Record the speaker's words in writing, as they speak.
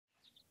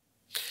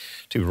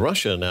To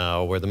Russia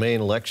now, where the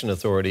main election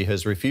authority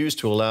has refused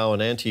to allow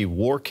an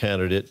anti-war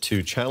candidate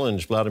to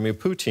challenge Vladimir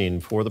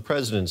Putin for the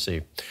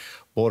presidency.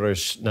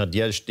 Boris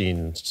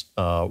Nadezhdin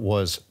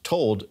was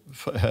told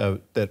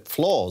that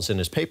flaws in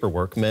his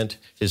paperwork meant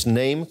his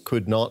name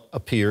could not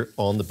appear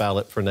on the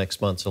ballot for next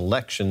month's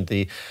election.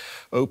 The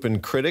open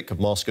critic of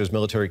Moscow's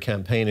military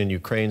campaign in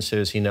Ukraine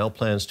says he now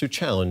plans to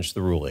challenge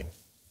the ruling.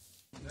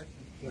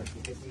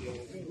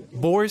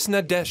 Boris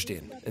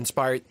Nadezhdin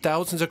inspired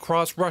thousands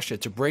across Russia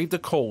to brave the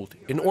cold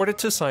in order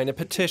to sign a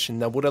petition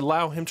that would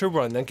allow him to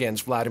run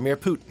against Vladimir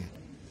Putin.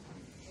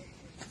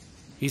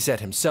 He set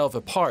himself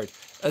apart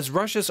as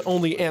Russia's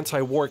only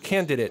anti-war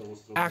candidate,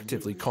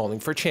 actively calling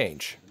for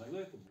change.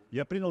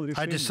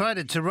 I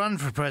decided to run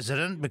for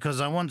president because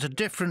I want a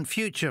different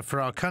future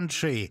for our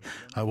country.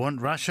 I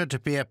want Russia to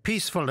be a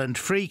peaceful and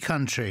free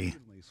country.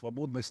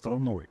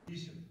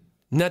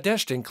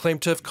 Nadezhdin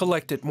claimed to have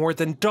collected more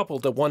than double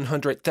the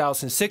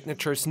 100,000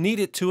 signatures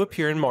needed to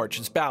appear in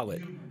March's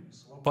ballot.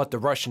 But the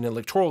Russian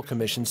Electoral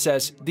Commission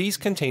says these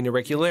contain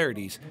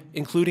irregularities,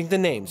 including the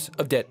names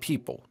of dead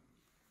people.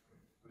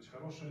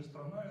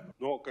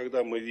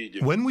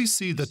 When we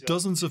see that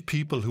dozens of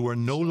people who are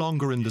no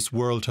longer in this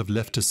world have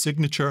left a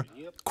signature,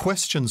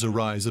 questions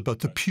arise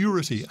about the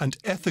purity and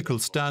ethical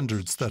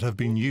standards that have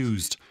been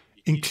used,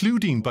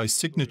 including by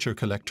signature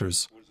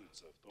collectors.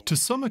 To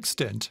some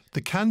extent,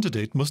 the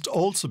candidate must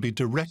also be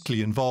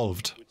directly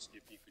involved.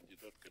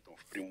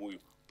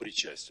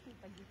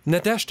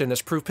 Nadezhdin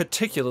has proved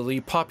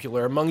particularly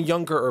popular among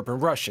younger urban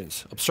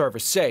Russians.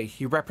 Observers say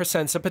he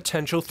represents a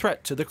potential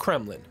threat to the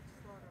Kremlin.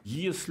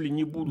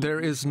 There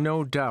is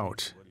no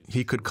doubt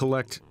he could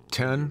collect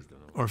 10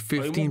 or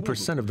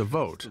 15% of the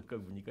vote.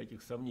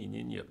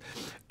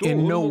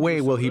 In no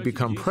way will he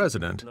become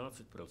president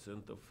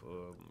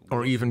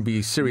or even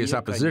be serious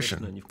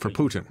opposition for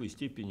Putin.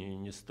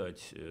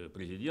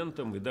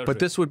 But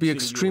this would be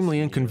extremely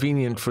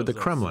inconvenient for the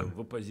Kremlin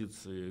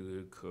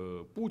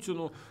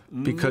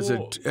because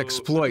it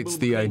exploits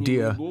the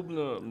idea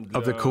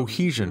of the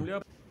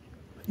cohesion.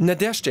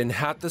 Nadezhdin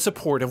had the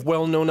support of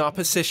well-known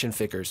opposition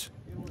figures,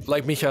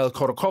 like Mikhail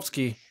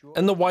Khodorkovsky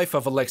and the wife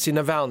of Alexei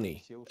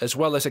Navalny, as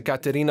well as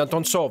Ekaterina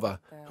Dontsova,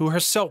 who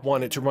herself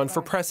wanted to run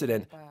for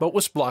president but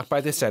was blocked by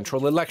the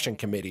Central Election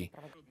Committee.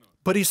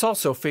 But he's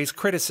also faced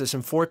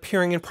criticism for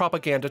appearing in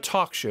propaganda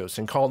talk shows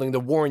and calling the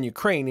war in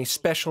Ukraine a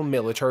special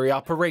military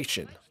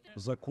operation.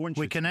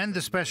 We can end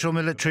the special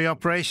military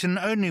operation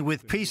only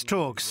with peace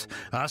talks,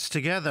 us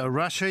together,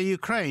 Russia,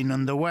 Ukraine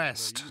and the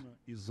West.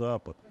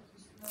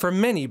 For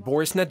many,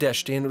 Boris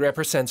Nadezhdin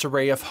represents a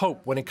ray of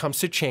hope when it comes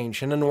to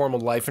change in a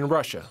normal life in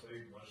Russia.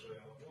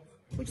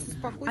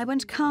 I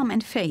want calm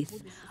and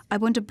faith. I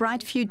want a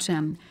bright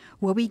future,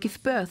 where we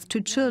give birth to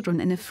children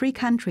in a free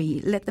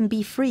country, let them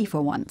be free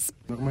for once.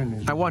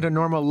 I want a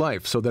normal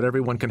life so that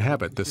everyone can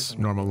have it, this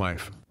normal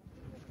life.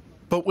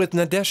 But with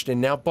Nadezhdin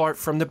now barred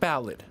from the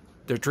ballot,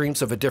 their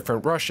dreams of a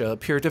different Russia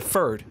appear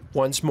deferred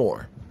once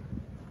more.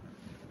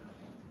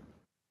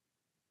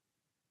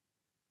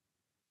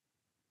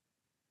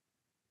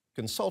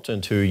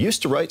 Consultant who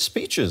used to write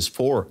speeches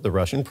for the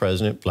Russian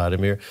President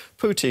Vladimir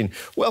Putin.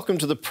 Welcome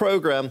to the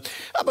program.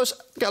 Abbas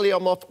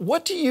Gallyamov,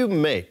 what do you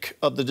make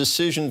of the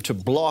decision to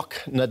block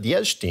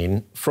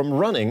Nadezhdin from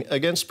running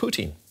against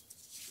Putin?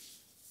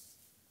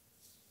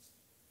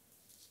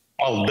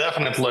 Well,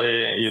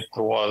 definitely it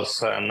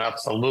was an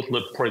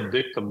absolutely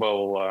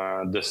predictable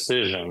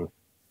decision.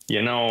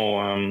 You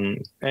know,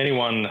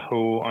 anyone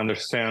who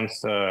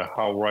understands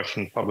how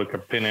Russian public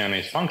opinion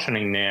is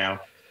functioning now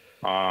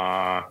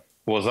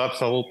was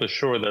absolutely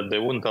sure that they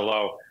wouldn't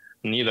allow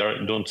neither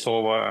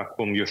Dontsova,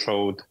 whom you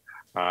showed,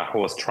 who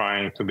was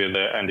trying to be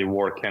the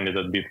anti-war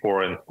candidate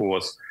before and who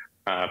was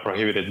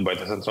prohibited by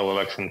the Central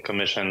Election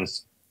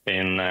Commissions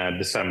in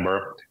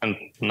December, and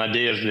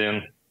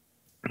Nadezhdin.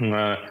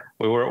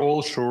 We were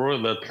all sure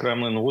that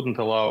Kremlin wouldn't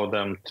allow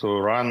them to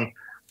run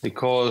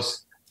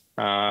because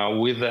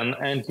with an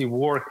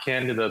anti-war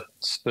candidate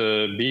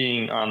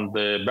being on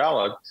the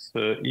ballot,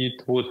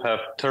 it would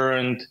have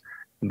turned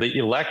the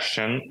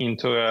election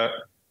into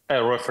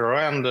a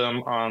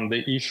referendum on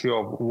the issue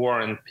of war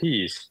and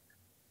peace.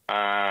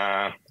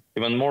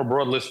 Even more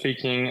broadly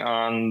speaking,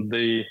 on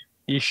the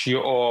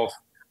issue of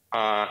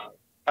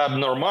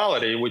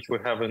abnormality, which we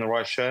have in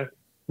Russia,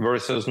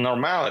 versus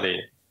normality.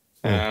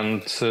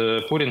 And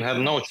Putin had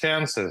no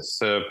chances.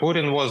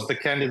 Putin was the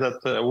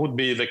candidate, would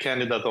be the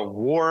candidate of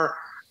war,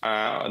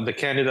 the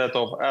candidate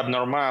of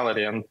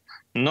abnormality. And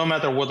no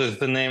matter what is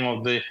the name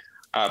of the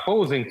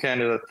opposing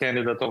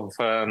candidate of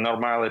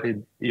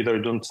normality, either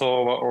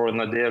Dontsova or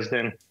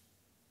Nadezhdin,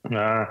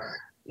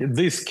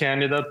 this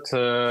candidate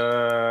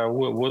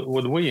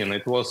would win.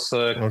 It was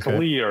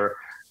clear,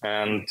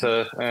 and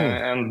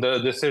the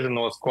decision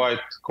was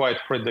quite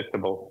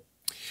predictable.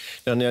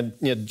 Now,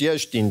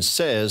 Nadezhdin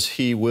says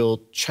he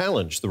will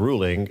challenge the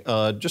ruling.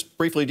 Just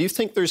briefly, do you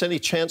think there's any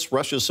chance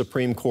Russia's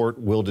Supreme Court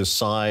will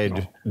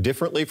decide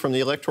differently from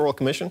the Electoral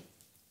Commission?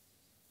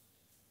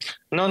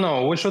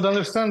 No. We should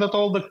understand that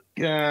all the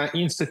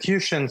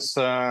institutions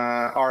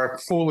are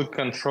fully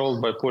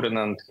controlled by Putin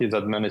and his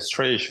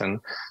administration.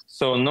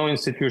 So no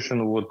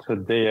institution would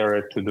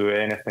dare to do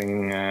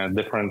anything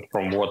different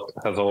from what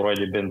has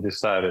already been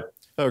decided.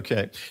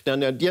 Okay. Now,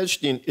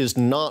 Nadezhdin is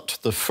not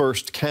the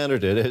first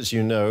candidate, as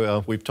you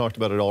know, we've talked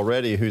about it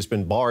already, who's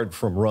been barred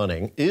from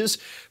running. Is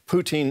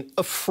Putin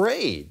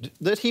afraid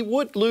that he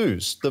would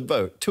lose the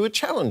vote to a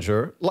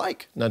challenger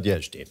like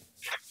Nadezhdin?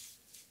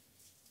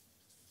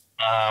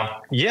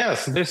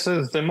 Yes, this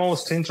is the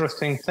most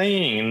interesting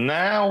thing.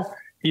 Now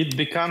it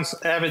becomes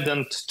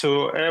evident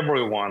to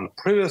everyone.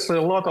 Previously,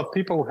 a lot of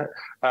people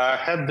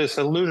had this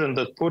illusion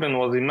that Putin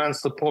was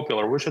immensely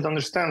popular. We should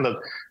understand that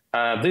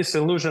this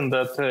illusion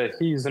that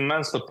he is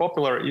immensely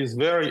popular is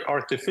very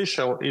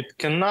artificial. It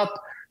cannot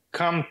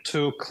come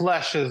to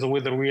clashes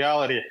with the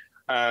reality,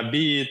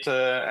 be it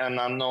an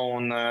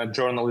unknown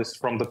journalist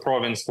from the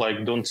province like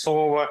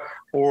Dontsova,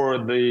 or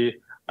the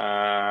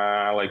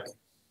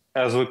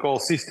as we call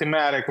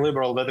systematic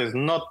liberal that is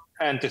not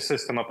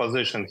anti-system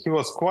opposition. He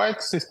was quite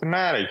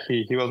systematic.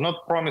 He was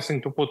not promising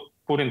to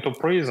put into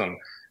prison.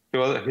 He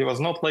was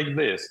not like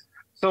this.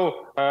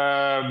 So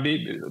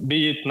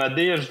be it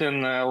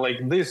Nadezhdin, like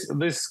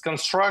this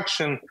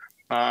construction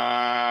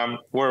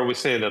where we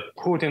say that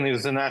Putin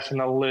is the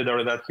national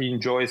leader, that he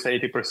enjoys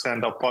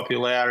 80% of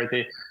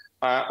popularity,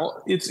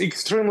 it's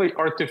extremely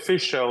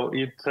artificial.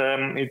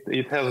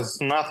 It has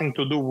nothing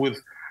to do with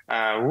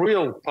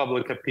real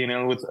public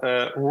opinion, with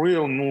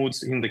real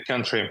moods in the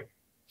country.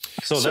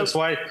 So that's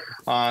why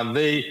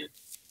they,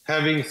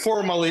 having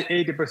formally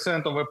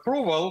 80% of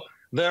approval,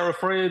 they're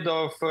afraid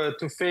of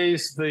to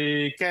face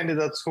the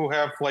candidates who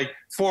have like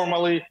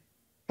formally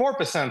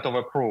 4% of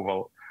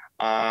approval.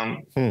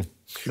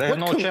 They have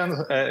no chance.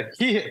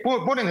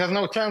 Putin has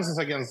no chances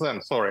against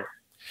them. Sorry.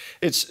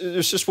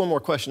 There's just one more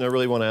question I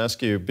really want to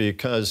ask you,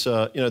 because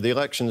you know, the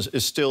elections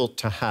is still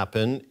to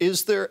happen.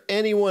 Is there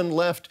anyone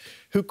left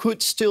who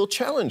could still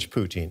challenge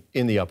Putin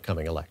in the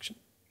upcoming election?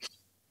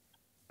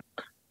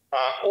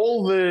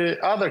 All the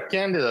other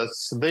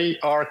candidates, they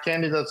are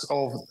candidates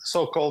of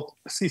so-called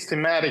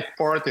systematic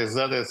parties,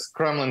 that is,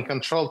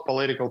 Kremlin-controlled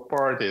political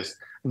parties.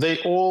 They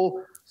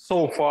all,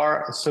 so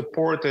far,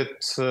 supported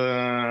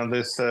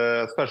this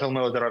special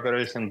military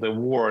operation, the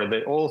war.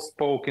 They all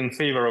spoke in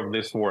favor of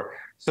this war.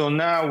 So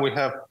now we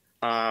have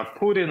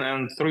Putin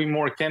and 3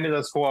 more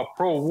candidates who are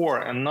pro-war,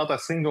 and not a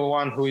single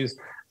one who is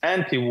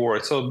anti-war.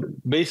 So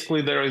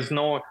basically, there is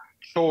no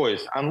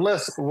choice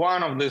unless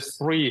one of these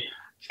 3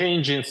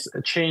 changes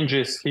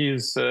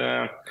his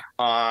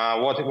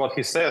what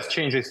he says,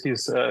 changes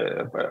his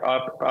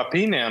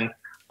opinion.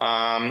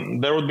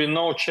 There would be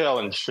no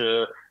challenge.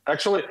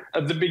 Actually,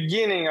 at the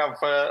beginning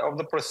of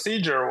the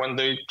procedure, when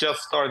they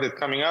just started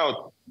coming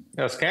out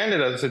as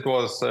candidates, it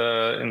was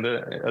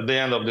at the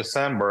end of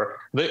December.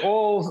 They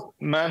all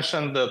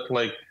mentioned that,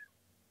 like,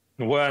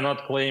 we're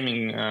not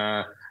claiming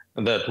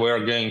that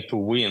we're going to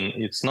win.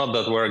 It's not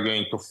that we're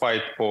going to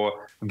fight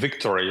for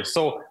victory.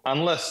 So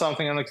unless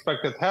something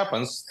unexpected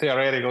happens,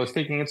 theoretically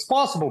speaking, it's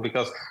possible,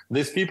 because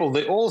these people,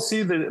 they all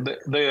see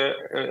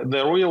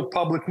the real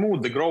public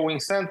mood, the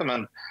growing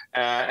sentiment,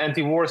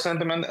 anti-war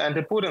sentiment,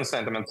 anti-Putin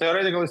sentiment.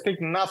 Theoretically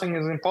speaking, nothing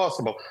is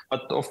impossible.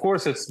 But of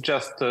course, it's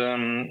just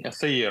a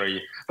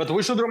theory. But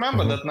we should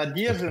remember that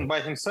Nadezhdin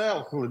by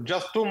himself,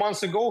 just 2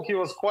 months ago, he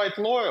was quite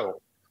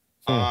loyal.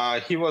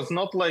 He was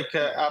not like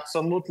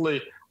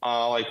absolutely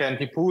like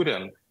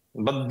anti-Putin.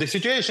 But the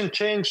situation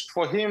changed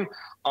for him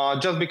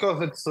just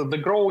because it's the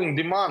growing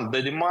demand.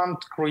 The demand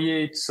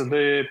creates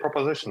the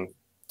proposition.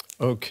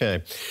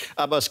 Okay.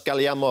 Abbas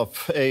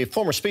Gallyamov, a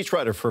former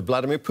speechwriter for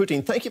Vladimir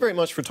Putin, thank you very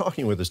much for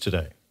talking with us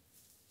today.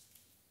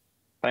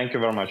 Thank you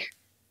very much.